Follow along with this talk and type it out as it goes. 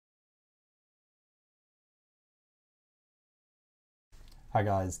Hi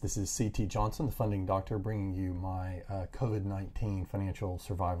guys, this is CT Johnson, the funding doctor, bringing you my COVID-19 financial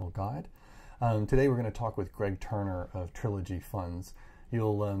survival guide. Today we're going to talk with Greg Turner of Trilogy Funds.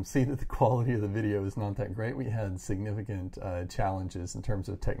 You'll see that the quality of the video is not that great. We had significant challenges in terms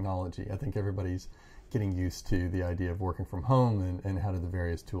of technology. I think everybody's getting used to the idea of working from home and how do the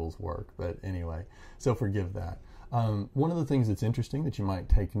various tools work. But anyway, so forgive that. One of the things that's interesting that you might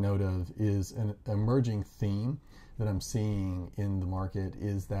take note of is an emerging theme that I'm seeing in the market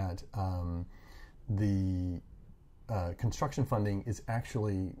is that the construction funding is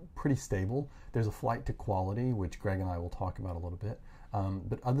actually pretty stable. There's a flight to quality, which Greg and I will talk about a little bit.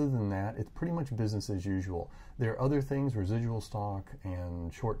 But other than that, it's pretty much business as usual. There are other things, residual stock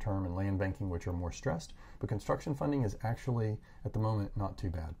and short-term and land banking, which are more stressed. But construction funding is actually, at the moment, not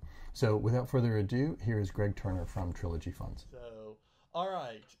too bad. So without further ado, here is Greg Turner from Trilogy Funds. All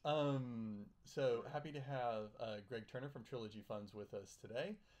right. So happy to have Greg Turner from Trilogy Funds with us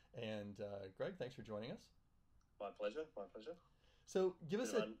today. And Greg, thanks for joining us. My pleasure. My pleasure. So give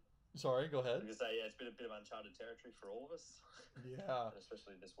us a... Sorry, go ahead. I was going to say, yeah, it's been a bit of uncharted territory for all of us. Yeah. And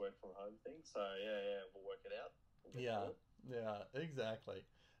especially this work from home thing. So yeah, we'll work it out. Yeah, exactly.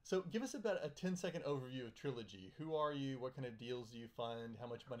 So give us about a 10-second overview of Trilogy. Who are you? What kind of deals do you fund? How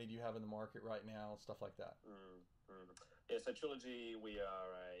much money do you have in the market right now? Stuff like that. Yeah, so Trilogy, we are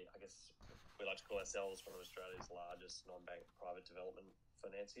I guess we like to call ourselves one of Australia's largest non-bank private development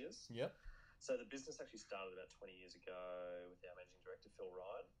financiers. Yep. So the business actually started about 20 years ago with our managing director, Phil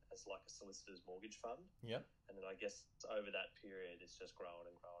Ryan, as like a solicitor's mortgage fund. Yep. And then I guess over that period, it's just grown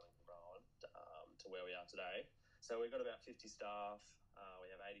and grown and grown to where we are today. So we've got about 50 staff. We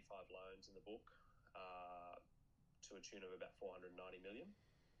have 85 loans in the book to a tune of about 490 million.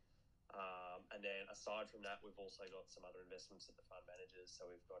 And then aside from that, we've also got some other investments at the fund managers. So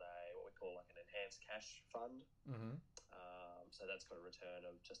we've got what we call like an enhanced cash fund. So that's got a return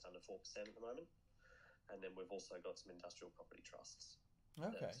of just under 4% at the moment. And then we've also got some industrial property trusts.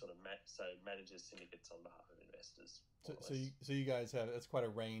 Okay. That sort of manages syndicates on behalf of investors. So you guys have, that's quite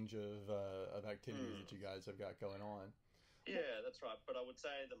a range of activities that you guys have got going on. Yeah, that's right. But I would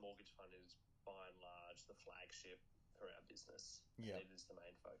say the mortgage fund is by and large the flagship for our business. Yeah. It is the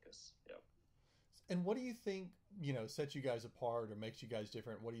main focus. Yep. And what do you think, sets you guys apart or makes you guys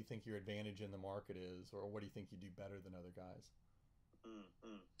different? What do you think your advantage in the market is? Or what do you think you do better than other guys?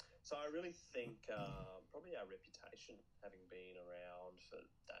 So I really think probably our reputation, having been around for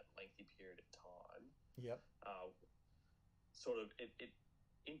that lengthy period of time. Yep. Sort of it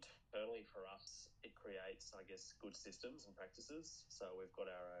internally for us, it creates, I guess, good systems and practices. So we've got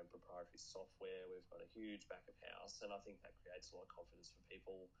our own proprietary software. We've got a huge back of house, and I think that creates a lot of confidence for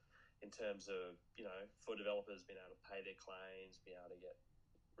people in terms of, for developers being able to pay their claims, being able to get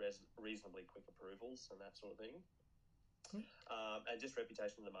reasonably quick approvals and that sort of thing. And just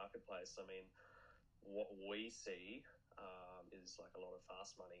reputation in the marketplace. I mean, what we see is like a lot of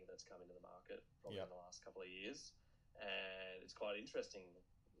fast money that's come into the market probably in the last couple of years. And it's quite interesting.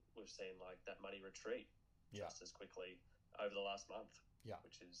 We've seen like that money retreat just as quickly over the last month,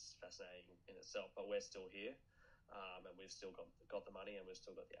 which is fascinating in itself. But we're still here, and we've still got the money, and we've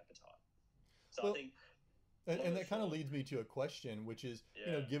still got the appetite. So I think, and that kind of leads me to a question, which is,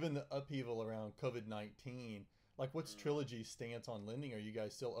 given the upheaval around COVID-19, like what's Trilogy's stance on lending? Are you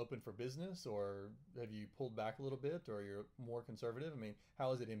guys still open for business, or have you pulled back a little bit, or you're more conservative? I mean,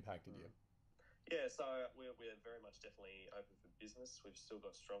 how has it impacted you? Yeah, so we're very much definitely open for business. We've still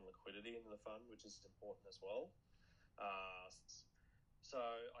got strong liquidity in the fund, which is important as well. So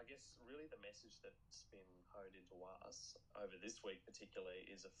I guess really the message that's been honed into us over this week particularly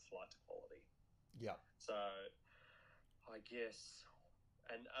is a flight to quality. Yeah. So I guess,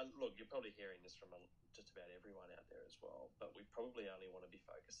 and look, you're probably hearing this from just about everyone out there as well, but we probably only want to be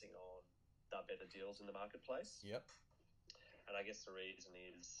focusing on the better deals in the marketplace. Yep. And I guess the reason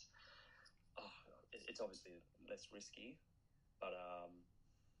is, it's obviously less risky, but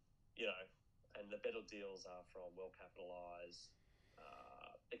and the better deals are from well-capitalized,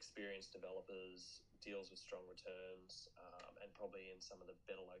 experienced developers, deals with strong returns, and probably in some of the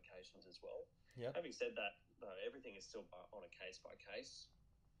better locations as well. Yeah. Having said that, though, everything is still on a case by case.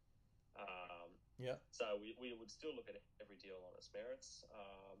 So we would still look at every deal on its merits.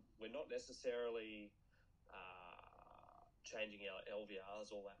 We're not necessarily changing our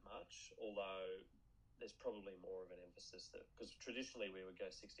LVRs all that much, although there's probably more of an emphasis that, because traditionally we would go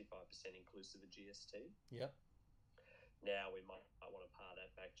 65% inclusive of GST. Yep. Now we might want to par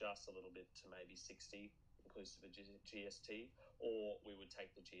that back just a little bit to maybe 60 inclusive of GST, or we would take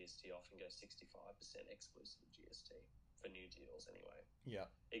the GST off and go 65% exclusive of GST for new deals anyway.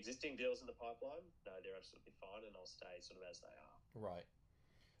 Yeah. Existing deals in the pipeline, no, they're absolutely fine, and I'll stay sort of as they are. Right.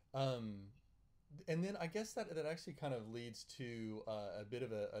 Um, and then I guess that actually kind of leads to a bit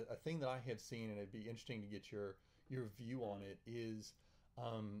of a thing that I have seen, and it'd be interesting to get your view on it. Is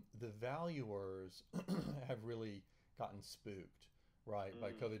the valuers have really gotten spooked, right,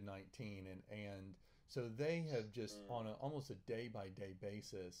 by COVID-19, and so they have just on almost a day by day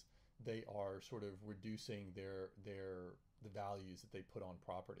basis, they are sort of reducing the values that they put on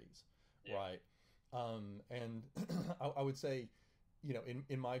properties, Yeah. right? And I would say,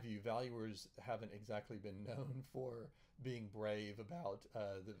 in my view, valuers haven't exactly been known for being brave about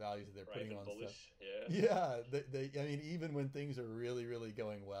the values that they're Brave putting and on stuff. bullish. Yeah. Yeah, I mean, even when things are really, really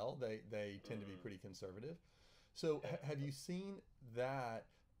going well, they tend to be pretty conservative. So, Yeah. have you seen that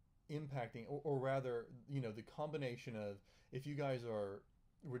impacting, or rather, the combination of if you guys are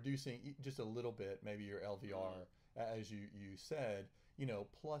reducing just a little bit, maybe your LVR, as you said,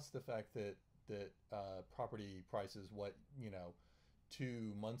 plus the fact that property prices,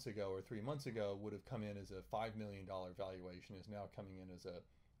 2 months ago or 3 months ago would have come in as a $5 million valuation, is now coming in as a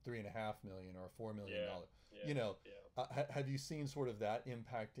 $3.5 million or a $4 million. Yeah. Yeah. You know, Yeah. have you seen sort of that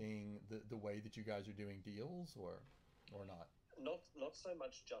impacting the way that you guys are doing deals, or not? Not so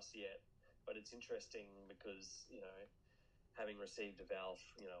much just yet, but it's interesting because having received a valve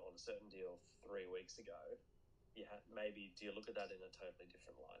on a certain deal 3 weeks ago, maybe do you look at that in a totally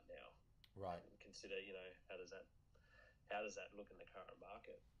different light now Right. and consider how does that look in the current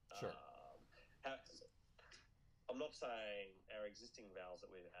market? Sure. How, I'm not saying our existing valves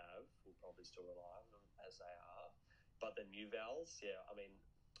that we have will probably still rely on them as they are, but the new valves, yeah, I mean,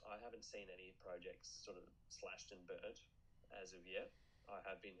 I haven't seen any projects sort of slashed and burnt as of yet. I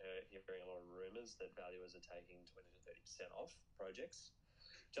have been hearing a lot of rumours that valuers are taking 20 to 30% off projects,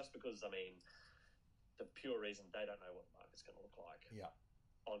 just because, I mean, the pure reason they don't know what the market's going to look like Yeah.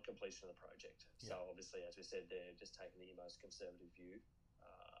 on completion of the project. Yeah. So obviously, as we said, they're just taking the most conservative view,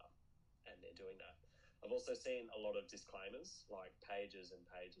 and they're doing that. I've also seen a lot of disclaimers, like pages and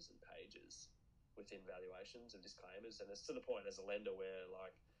pages and pages within valuations of disclaimers, and it's to the point as a lender where,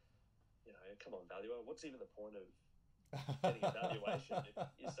 like, come on, valuer, what's even the point of getting a valuation if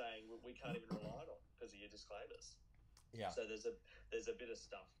you're saying we can't even rely on because of your disclaimers? Yeah. So there's a bit of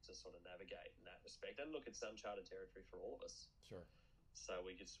stuff to sort of navigate in that respect, and look, it's uncharted territory for all of us. Sure. So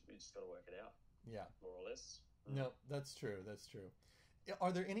we just got to work it out. Yeah. More or less. No, that's true. That's true.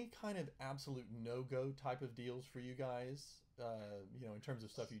 Are there any kind of absolute no-go type of deals for you guys? In terms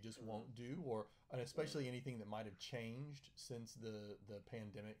of stuff you just won't do, and especially anything that might have changed since the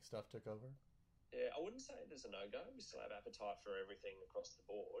pandemic stuff took over? Yeah, I wouldn't say there's a no-go. We still have appetite for everything across the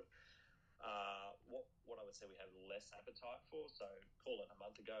board. What I would say we have less appetite for, so call it a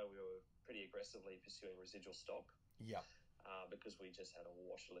month ago, we were pretty aggressively pursuing residual stock. Yeah. Because we just had a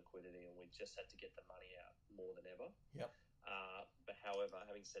wash of liquidity and we just had to get the money out more than ever. Yep. But however,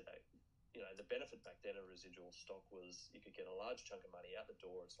 having said that, the benefit back then of residual stock was you could get a large chunk of money out the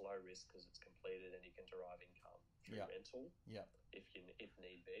door. It's low risk because it's completed, and you can derive income through rental, if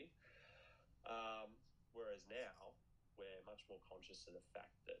need be. Whereas now we're much more conscious of the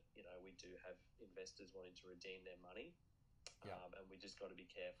fact that we do have investors wanting to redeem their money, and we just got to be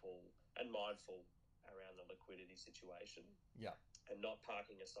careful and mindful around the liquidity situation. Yeah. And not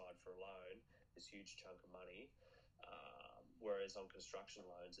parking aside for a loan this huge chunk of money. Whereas on construction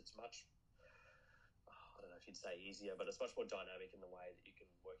loans, it's much, I don't know if you'd say easier, but it's much more dynamic in the way that you can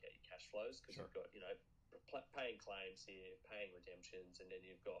work out your cash flows, because you've got, paying claims here, paying redemptions, and then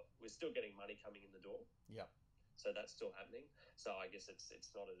we're still getting money coming in the door. Yeah. So that's still happening. So I guess it's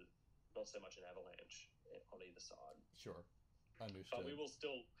not so much an avalanche on either side. Sure. Understood. But we will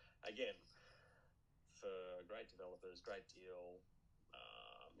still, again, for great developers, great deal,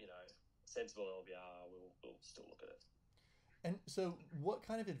 sensible LVR, we'll still look at it. And so what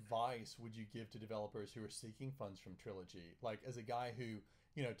kind of advice would you give to developers who are seeking funds from Trilogy? Like, as a guy who,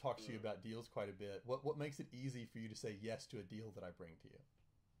 talks to you about deals quite a bit, what makes it easy for you to say yes to a deal that I bring to you?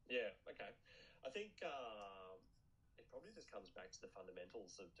 Yeah, okay. I think it probably just comes back to the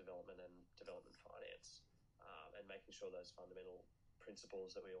fundamentals of development and development finance, and making sure those fundamental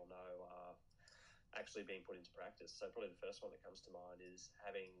principles that we all know are actually being put into practice. So probably the first one that comes to mind is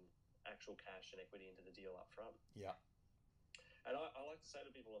having actual cash and equity into the deal up front. Yeah. And I like to say to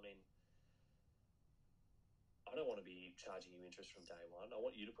people, I mean, I don't want to be charging you interest from day one. I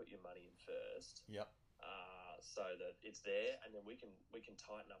want you to put your money in first. Yep. So that it's there, and then we can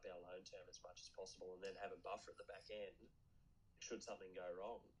tighten up our loan term as much as possible, and then have a buffer at the back end should something go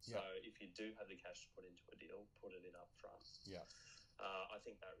wrong. So if you do have the cash to put into a deal, put it in up front. Yeah. I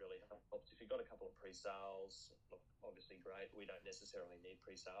think that really helps. If you've got a couple of pre-sales, look, obviously great. We don't necessarily need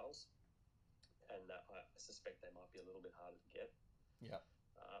pre-sales, and I suspect they might be a little bit harder to get. Yeah.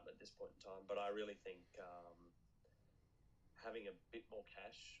 at this point in time. But I really think having a bit more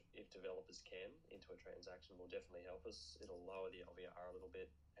cash, if developers can, into a transaction will definitely help us. It'll lower the LVR a little bit,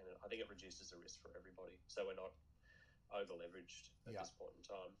 and I think it reduces the risk for everybody. So we're not over leveraged at this point in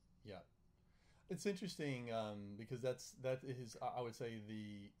time. Yeah. It's interesting because that is, I would say,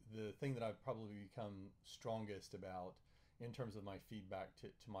 the thing that I've probably become strongest about in terms of my feedback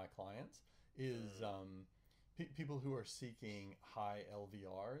to my clients is people who are seeking high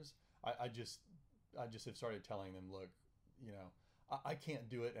LVRs. I just have started telling them, look, you know, I can't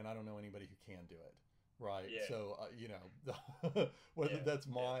do it, and I don't know anybody who can do it. Right. Yeah. So, you know, whether that's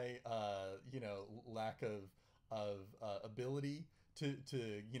my, you know, lack of ability to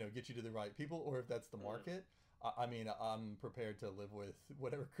you know, get you to the right people, or if that's the market. I mean, I'm prepared to live with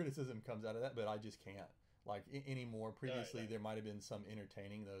whatever criticism comes out of that, but I just can't like anymore. Previously, there might have been some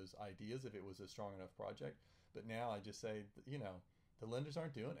entertaining those ideas if it was a strong enough project, but now I just say, you know, the lenders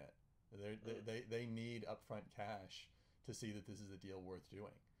aren't doing it. They need upfront cash to see that this is a deal worth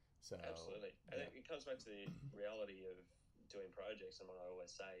doing. So absolutely, and it comes back to the reality of doing projects. And what I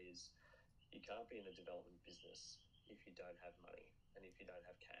always say is, you can't be in the development business if you don't have money and if you don't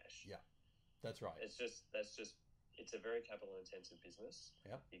have cash. Yeah, that's right. It's a very capital intensive business.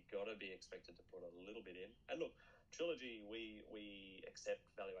 Yep. You've got to be expected to put a little bit in. And look, Trilogy, we accept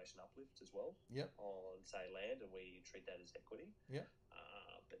valuation uplift as well. Yep. On, say, land, and we treat that as equity. Yeah.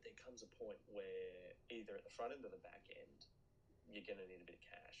 But there comes a point where either at the front end or the back end, you're going to need a bit of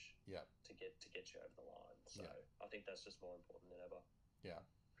cash. Yeah. To get you over the line. So I think that's just more important than ever. Yeah.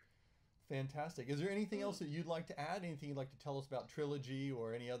 Fantastic. Is there anything else that you'd like to add? Anything you'd like to tell us about Trilogy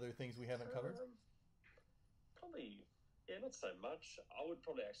or any other things we haven't covered? Probably, not so much. I would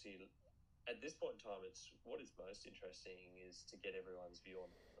probably actually, at this point in time, it's what is most interesting is to get everyone's view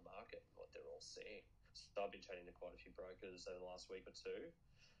on the market and what they're all seeing. So I've been chatting to quite a few brokers over the last week or two,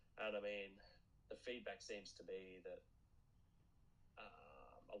 and I mean, the feedback seems to be that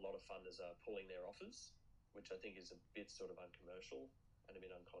a lot of funders are pulling their offers, which I think is a bit sort of uncommercial and a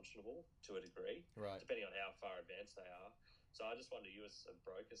bit unconscionable to a degree, right, depending on how far advanced they are. So I just wonder, you as a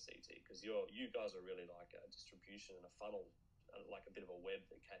broker, CT, because you guys are really like a distribution and a funnel, like a bit of a web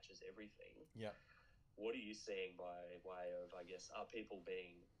that catches everything. Yeah. What are you seeing by way of, I guess, are people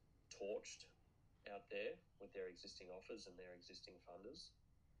being torched out there with their existing offers and their existing funders?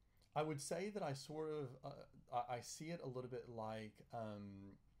 I would say that I sort of, I see it a little bit like,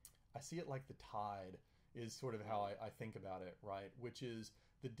 I see it like the tide is sort of how I think about it, right? Which is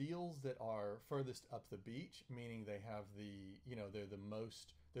the deals that are furthest up the beach, meaning they have the, you know, they're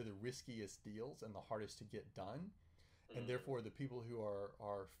the riskiest deals and the hardest to get done. And therefore the people who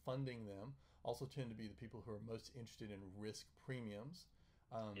are funding them also tend to be the people who are most interested in risk premiums.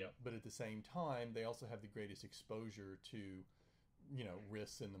 But at the same time, they also have the greatest exposure to, you know,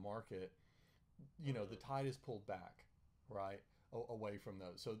 risks in the market. You know, the tide is pulled back, right, away from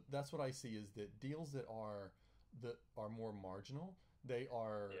those. So that's what I see, is that deals that are more marginal, they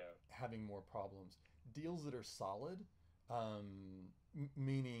are having more problems. Deals that are solid,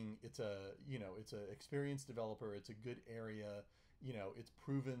 meaning it's a experienced developer, it's a good area, you know, it's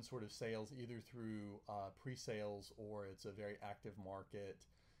proven sort of sales either through pre-sales, or it's a very active market.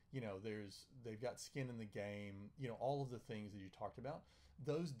 You know, they've got skin in the game, you know, all of the things that you talked about.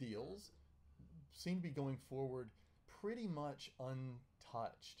 Those deals seem to be going forward pretty much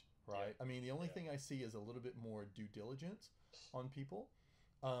untouched, right? I mean, the only thing I see is a little bit more due diligence on people.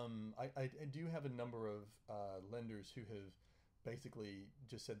 I do have a number of lenders who have basically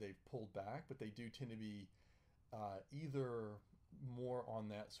just said they've pulled back, but they do tend to be either more on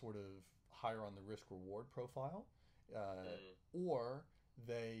that sort of higher on the risk reward profile, or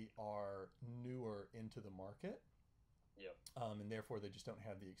they are newer into the market. And therefore they just don't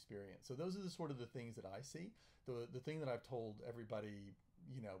have the experience. So those are the sort of the things that I see. The thing that I've told everybody,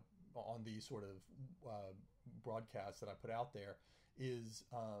 you know, on these sort of broadcasts that I put out there is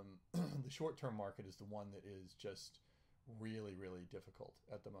the short-term market is the one that is just really, really difficult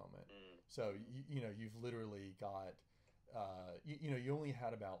at the moment. So, you know, you've literally got, you know, you only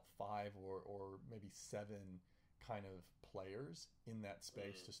had about 5 or maybe 7 kind of players in that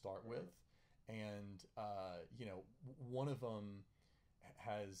space to start with. And, you know, one of them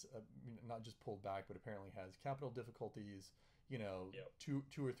has not just pulled back, but apparently has capital difficulties. You know,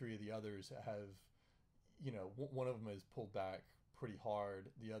 two or three of the others have, you know, one of them has pulled back pretty hard.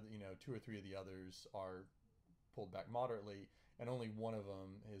 The other, you know, 2 or 3 of the others are pulled back moderately, and only one of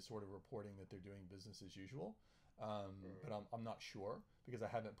them is sort of reporting that they're doing business as usual. But I'm not sure because I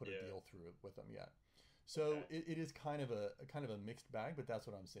haven't put a deal through it with them yet. So Okay. it is kind of a mixed bag, but that's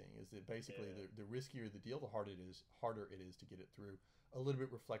what I'm saying is that basically Yeah. the riskier the deal, the harder it is to get it through. A little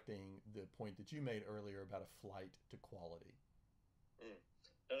bit reflecting the point that you made earlier about a flight to quality. Mm.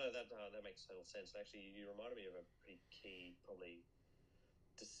 No, that makes total sense. Actually, you reminded me of a pretty key, probably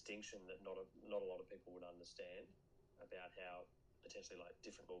distinction that not a lot of people would understand about how potentially like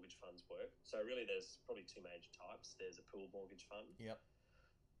different mortgage funds work. So really, there's probably two major types. There's a pooled mortgage fund, Yep.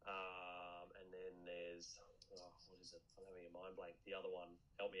 and then there's what is it? I'm having a mind blank. The other one,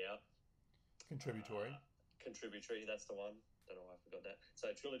 help me out. Contributory. Contributory. That's the one. Don't know why I forgot that.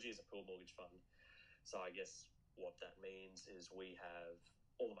 So Trilogy is a pooled mortgage fund. So I guess what that means is we have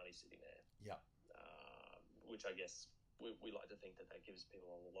all the money sitting there. Yep. Which I guess we like to think that gives people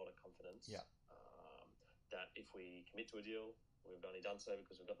a lot of confidence. Yeah. That if we commit to a deal, we've only done so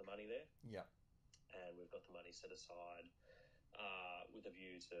because we've got the money there. Yeah. And we've got the money set aside with a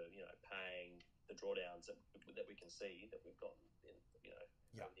view to paying the drawdowns that we can see that we've got in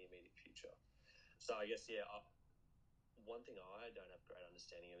over the immediate future. So I guess one thing I don't have great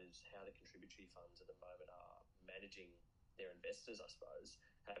understanding of is how the contributory funds at the moment are managing their investors. I suppose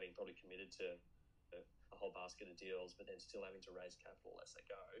having probably committed to a whole basket of deals, but then still having to raise capital as they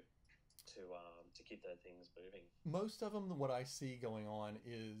go to keep those things moving. Most of them, what I see going on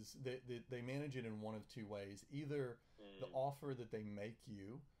is they manage it in one of two ways. Either the offer that they make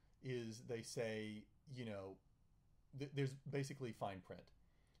you is they say, there's basically fine print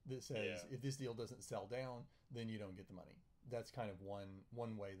that says if this deal doesn't sell down, then you don't get the money. That's kind of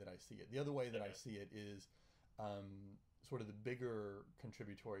one way that I see it. The other way that I see it is sort of the bigger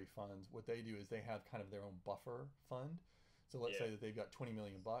contributory funds. What they do is they have kind of their own buffer fund. So let's say that they've got $20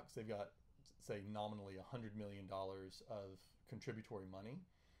 million. They've got, say, nominally $100 million of contributory money,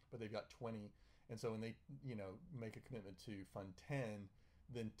 but they've got 20. And so when they, make a commitment to fund 10,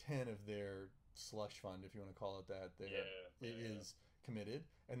 then 10 of their slush fund, if you want to call it that, is committed,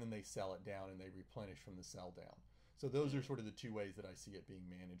 and then they sell it down and they replenish from the sell down. So those are sort of the two ways that I see it being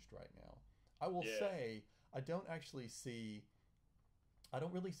managed right now. I will say I don't really see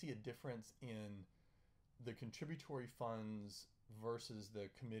a difference in the contributory funds versus the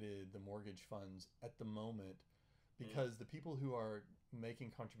mortgage funds at the moment, because the people who are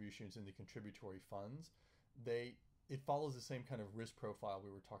making contributions in the contributory funds, it follows the same kind of risk profile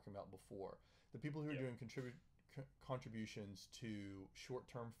we were talking about before. The people who are doing contributions to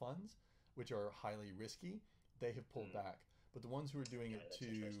short-term funds, which are highly risky, they have pulled back. But the ones who are doing it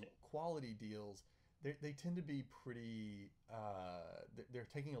to quality deals, they tend to be pretty, they're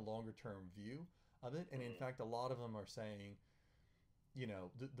taking a longer term view of it. And in fact, a lot of them are saying,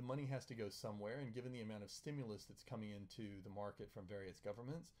 the money has to go somewhere. And given the amount of stimulus that's coming into the market from various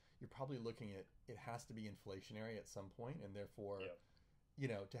governments, you're probably looking at it has to be inflationary at some point. And therefore,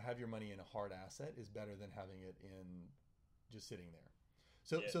 to have your money in a hard asset is better than having it in just sitting there.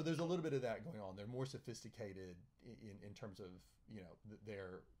 So there's a little bit of that going on. They're more sophisticated in terms of,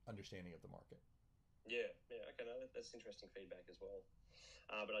 their understanding of the market. Yeah. Okay, no, that's interesting feedback as well.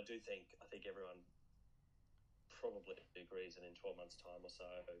 But I think everyone probably agrees that in 12 months' time or so,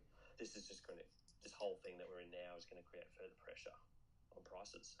 this whole thing that we're in now is going to create further pressure on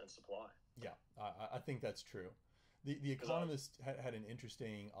prices and supply. Yeah, I think that's true. The Economist had an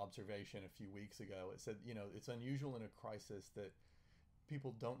interesting observation a few weeks ago. It said, it's unusual in a crisis that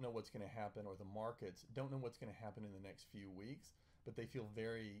people don't know what's going to happen, or the markets don't know what's going to happen in the next few weeks, but they feel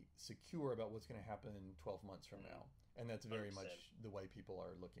very secure about what's going to happen in 12 months from now. And that's very 100%. Much the way people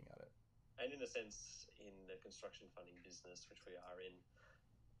are looking at it. And in a sense, in the construction funding business, which we are in,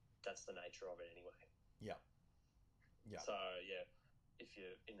 that's the nature of it anyway. Yeah. So, if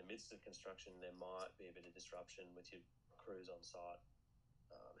you're in the midst of construction, there might be a bit of disruption with your crews on site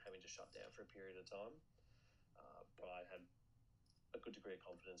having to shut down for a period of time. But I had a good degree of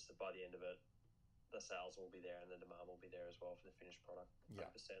confidence that by the end of it, the sales will be there and the demand will be there as well for the finished product, 100%.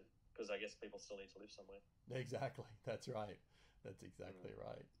 Because I guess people still need to live somewhere. Exactly. That's right. That's exactly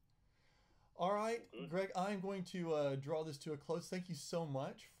right. All right, Greg, I'm going to draw this to a close. Thank you so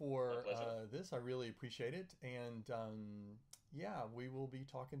much for this. I really appreciate it. And we will be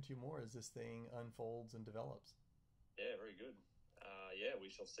talking to you more as this thing unfolds and develops. Yeah, very good. We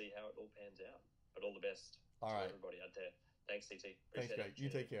shall see how it all pans out. But all the best to everybody out there. Thanks, CT. Thanks, Greg. You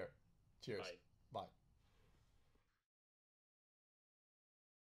take care. Cheers. Bye. Bye.